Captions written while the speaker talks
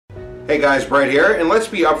Hey guys, Brett here, and let's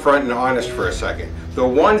be upfront and honest for a second. The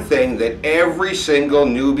one thing that every single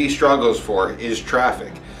newbie struggles for is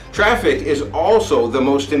traffic. Traffic is also the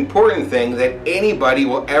most important thing that anybody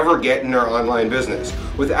will ever get in their online business.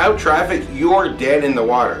 Without traffic, you're dead in the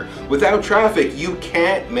water. Without traffic, you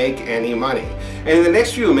can't make any money. And in the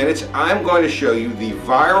next few minutes, I'm going to show you the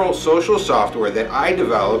viral social software that I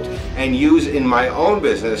developed and use in my own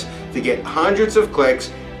business to get hundreds of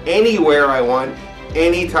clicks anywhere I want,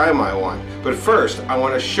 anytime I want. But first, I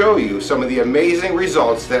want to show you some of the amazing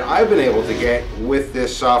results that I've been able to get with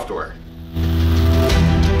this software.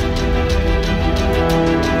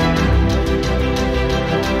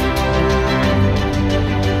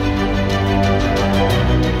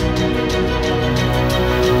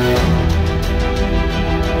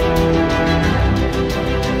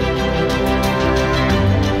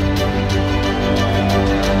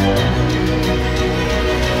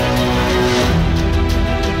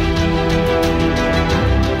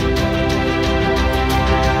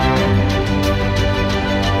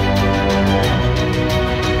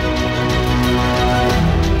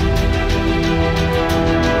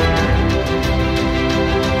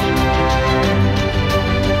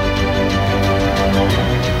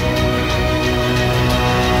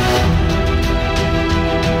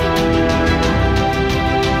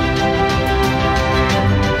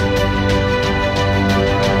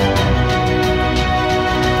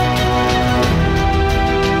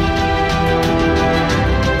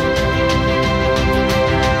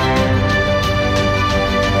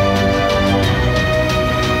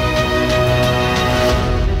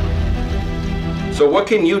 So what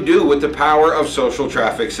can you do with the power of social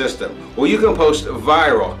traffic system? Well, you can post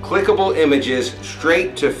viral, clickable images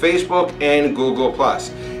straight to Facebook and Google+.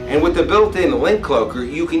 And with the built-in link cloaker,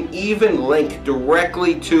 you can even link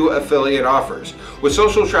directly to affiliate offers. With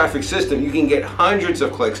social traffic system, you can get hundreds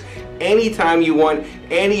of clicks anytime you want,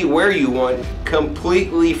 anywhere you want,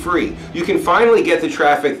 completely free. You can finally get the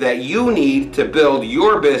traffic that you need to build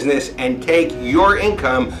your business and take your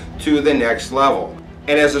income to the next level.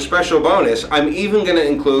 And as a special bonus, I'm even going to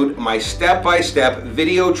include my step-by-step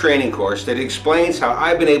video training course that explains how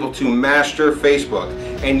I've been able to master Facebook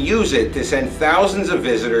and use it to send thousands of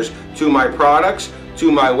visitors to my products,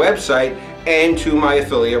 to my website, and to my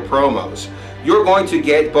affiliate promos. You're going to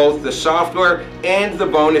get both the software and the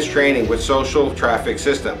bonus training with social traffic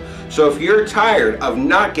system. So if you're tired of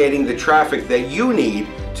not getting the traffic that you need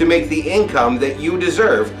to make the income that you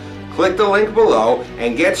deserve, click the link below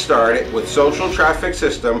and get started with social traffic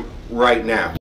system right now.